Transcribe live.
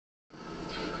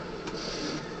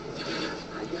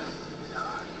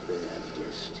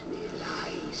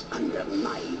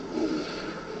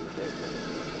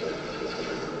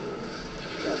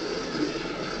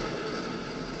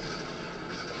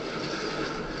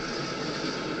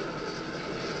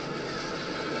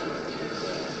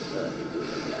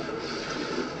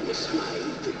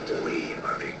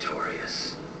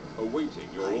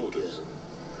Awaiting your orders.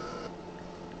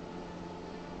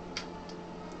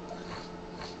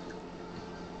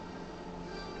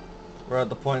 We're at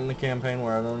the point in the campaign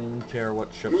where I don't even care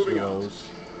what ships we lose.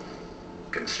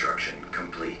 Construction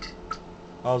complete.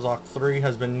 Ozok 3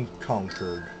 has been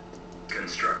conquered.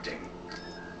 Constructing.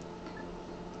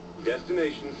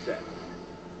 Destination set.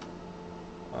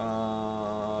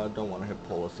 Don't want to hit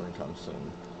Polis anytime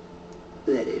soon.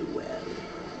 Very well.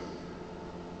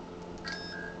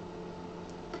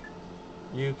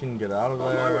 You can get out of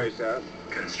On my way, there. sir.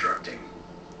 Constructing.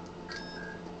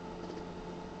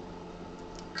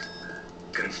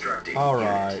 Constructing.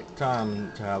 Alright, unit.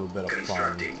 time to have a bit of fun.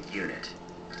 Constructing unit.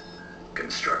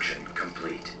 Construction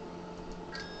complete.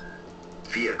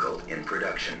 Vehicle in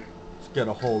production. Let's get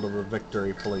a hold of the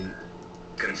victory fleet.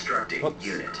 Constructing Whoops.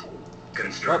 unit.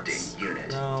 Constructing Whoops.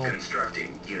 unit. No.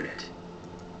 Constructing unit.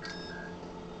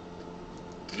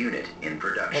 Unit in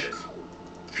production.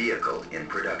 Whoops. Vehicle in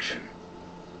production.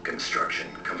 Construction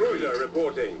complete. Cruiser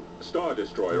reporting. Star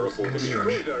Destroyer reporting in.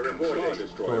 Cruiser reporting. Star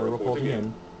Destroyer reporting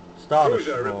in. Star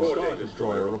Cruiser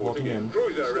Destroyer reporting. reporting in.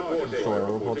 Cruiser reporting.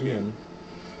 Destroyer reporting in.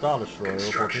 Star Destroyer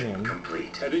reporting Construction in.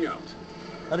 complete. Heading out.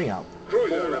 Heading out.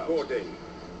 Cruiser reporting.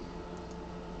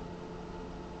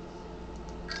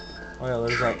 Oh yeah,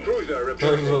 there's that. Cruiser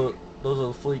reporting. Those are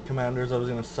the fleet commanders I was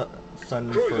gonna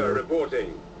send Cruiser for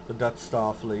reporting. the Death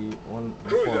Star fleet before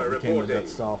Cruiser it became the reporting. Death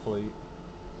Star fleet.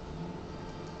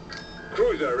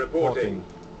 Cruiser reporting.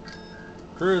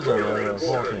 Cruiser Cruiser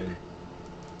reporting.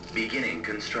 Beginning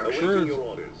construction. Awaiting your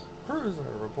orders. Cruiser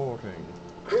reporting.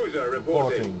 Cruiser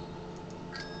reporting.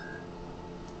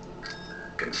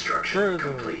 Construction Cruiser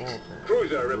complete. reporting.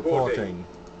 Cruiser reporting.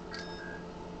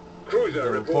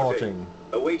 Cruiser reporting.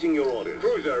 Awaiting your orders.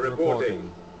 Cruiser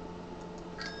reporting.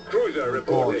 Cruiser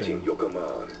reporting. Your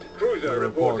command. Cruiser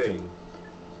reporting.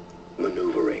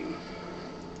 Maneuvering.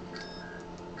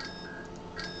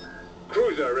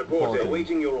 Cruiser reporting.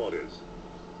 Awaiting your orders.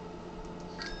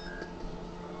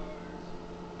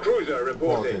 Cruiser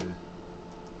reporting.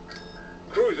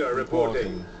 Cruiser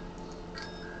reporting.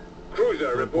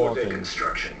 Cruiser reporting.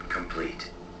 Construction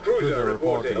complete. Cruiser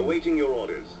reporting. Awaiting your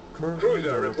orders.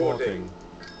 Cruiser reporting.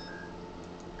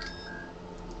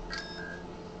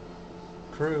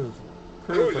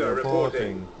 Cruiser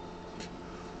reporting.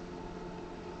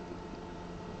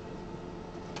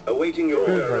 Awaiting your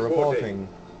Cruiser order. reporting.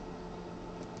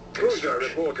 Cruiser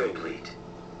Construction reporting. complete.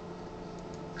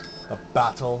 A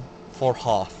battle for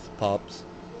Hoth, pups.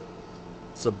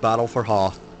 It's a battle for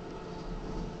Hoth.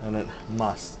 And it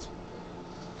must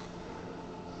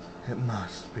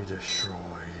be destroyed.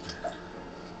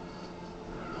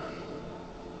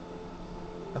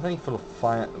 I think for the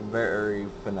for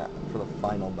the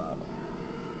final battle.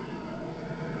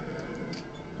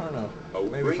 I don't know.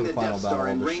 Maybe Bring for the the final Death battle, Star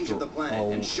in I'll range of the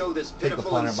planet and show this take the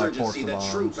pitiful planet by force insurgency of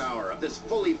the true arms. power of this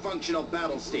fully functional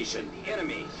battle station. The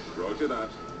enemy. Roger that.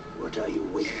 What are you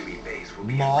waiting? Enemy base will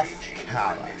be Moth engaging in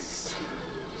Callus.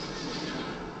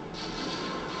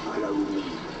 Follow me.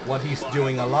 What he's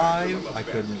doing alive, I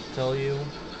couldn't tell you.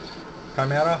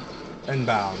 Chimera,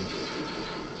 inbound.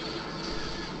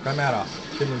 Chimera,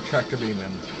 can you tractor beam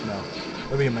him? No.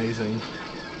 That'd be amazing.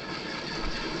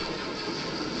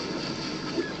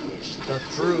 The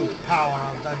true power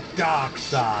of the dark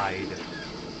side.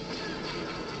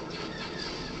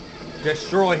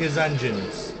 Destroy his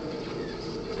engines.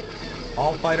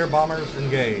 All fighter bombers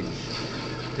engage.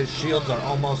 His shields are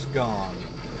almost gone.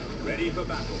 Ready for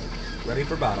battle. Ready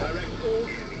for battle. Direct course.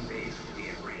 enemy base will be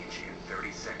in range in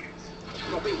 30 seconds.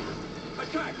 Copy.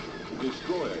 Attack.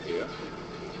 Destroyer here.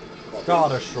 Copy. Star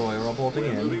Destroyer reporting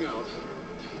We're in. moving out.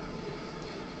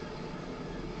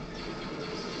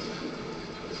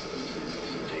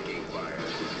 Taking fire.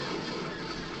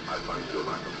 I find your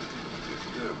lack of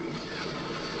disturbing.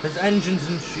 His engines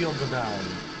and shields are down.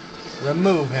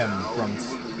 Remove him from...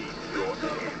 Your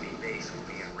enemy base will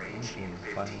be in range in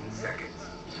 15 seconds.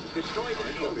 Destroy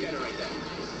the shield generator.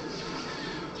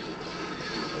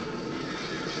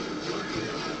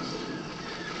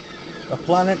 The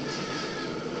planet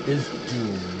is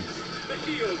doomed. The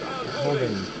shields aren't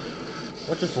Holding. holding.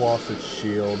 What just lost its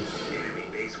shields? Enemy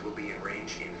base will be in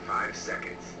range in 5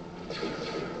 seconds.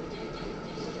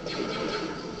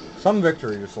 Some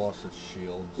victory just lost its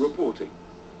shields. Reporting.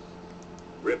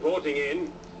 Reporting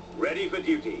in. Ready for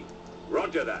duty.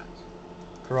 Roger that.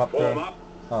 Form Corruptor. up.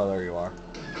 Oh, there you are.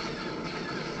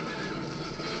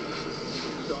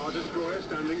 Star Destroyer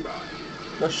standing by.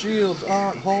 The shields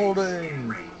aren't holding.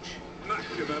 Range.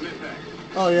 Maximum effect.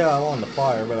 Oh yeah, I wanted to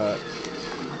fire, but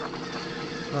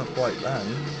not quite then.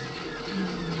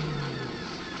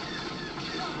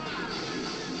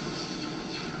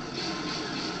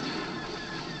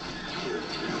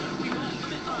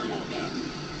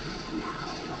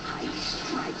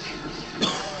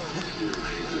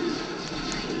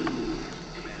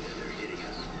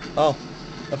 Oh,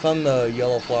 I found the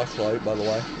yellow flashlight, by the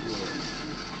way.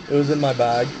 It was in my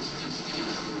bag.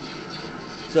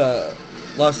 So,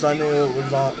 last I knew it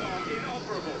was on.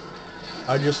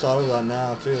 I just thought of that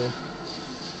now, too.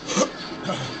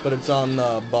 But it's on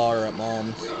the bar at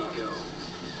Mom's.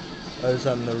 I just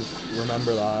happen to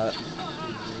remember that.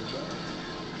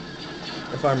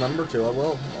 If I remember to, I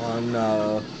will. On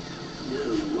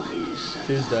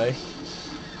Tuesday.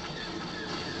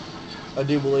 I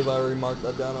do believe I already marked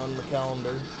that down on the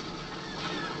calendar.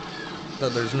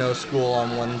 That there's no school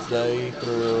on Wednesday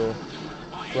through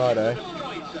Friday.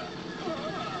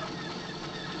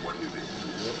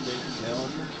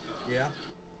 Yeah.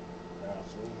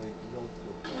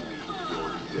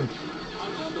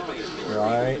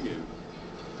 Right.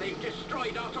 They've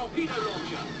destroyed our torpedo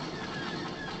launcher.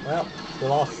 Well, we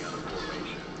lost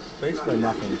basically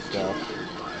nothing still.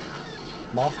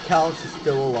 Moth Callus is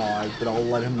still alive, but I'll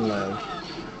let him live.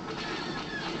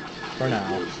 For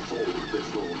now.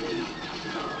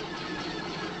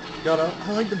 God,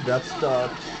 I like the Death Star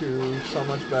too so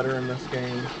much better in this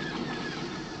game.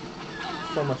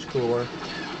 So much cooler.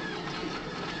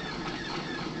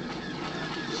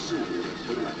 Soon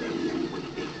the rebellion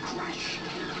will be crushed.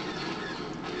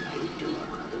 Endure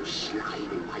will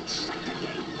slide in my sight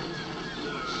again.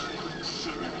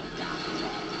 Incinerate our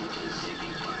flag.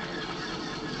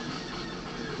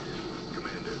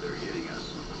 Commander, they're hitting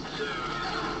us.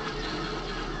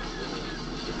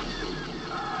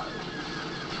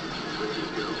 Ready to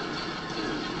go.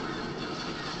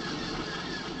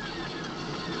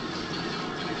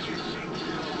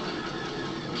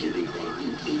 Killing them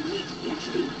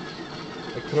immediately.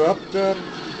 The Corruptor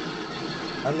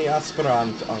and the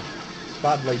Aspirant are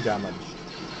badly damaged.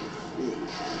 They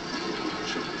have no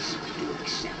choice to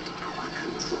accept our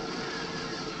control.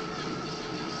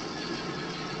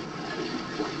 I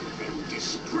want them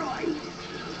destroyed.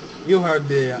 You heard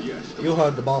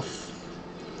the boss.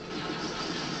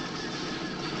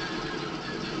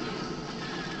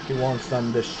 He wants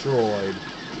them destroyed.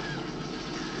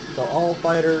 So all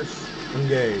fighters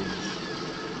engage.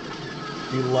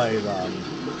 Delay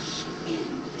them. Must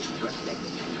end this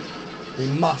rebellion. We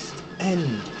must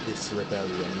end this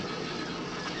rebellion.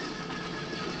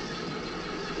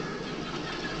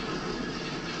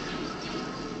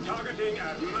 Targeting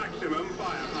at maximum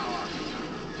firepower.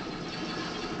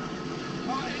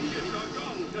 Our engines are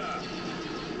gone, sir.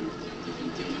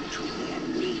 Into their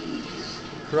knees.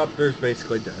 Corruptor's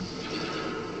basically dead.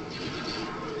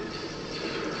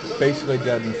 Basically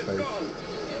dead in space.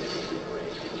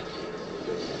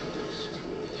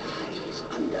 Lies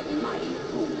under my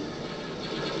rule.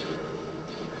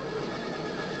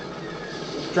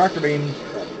 Tractor beam.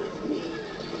 Come with me.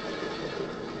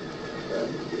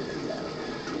 Burn with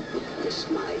love to witness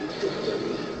my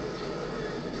victory.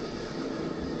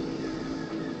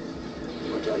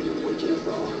 What are you waiting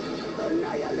for?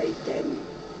 Annihilate them.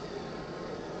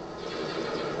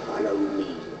 Follow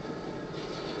me.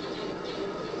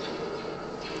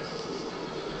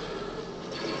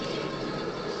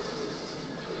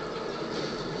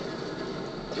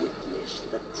 Witness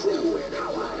the true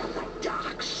power of the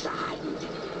dark side.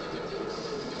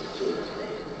 Kill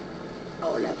them.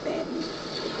 All of them.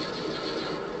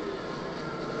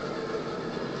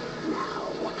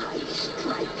 Now I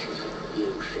strike.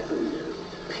 You shall know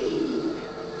pain.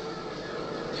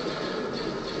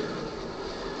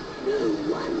 No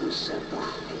one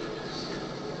survives.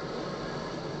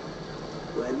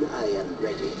 When I am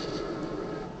ready,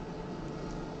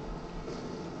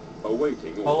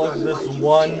 Awaiting All of orders. this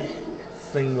one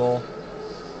single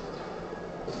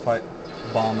fight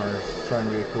bomber trying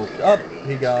to be a cool. Oh,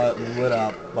 he got lit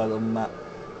up by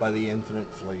the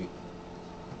Infinite Fleet.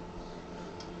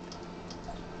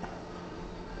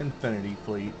 Infinity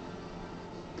Fleet.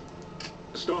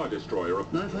 Star Destroyer.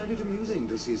 I find it amusing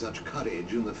to see such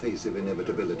courage in the face of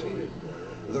inevitability.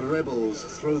 The rebels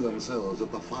throw themselves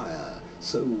at the fire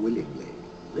so willingly.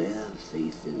 their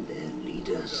faith in their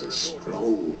leaders is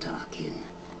strong, Tarkin.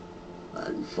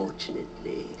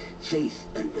 Unfortunately, faith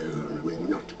alone will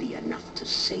not be enough to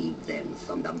save them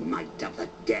from the might of the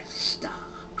Death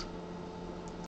Star.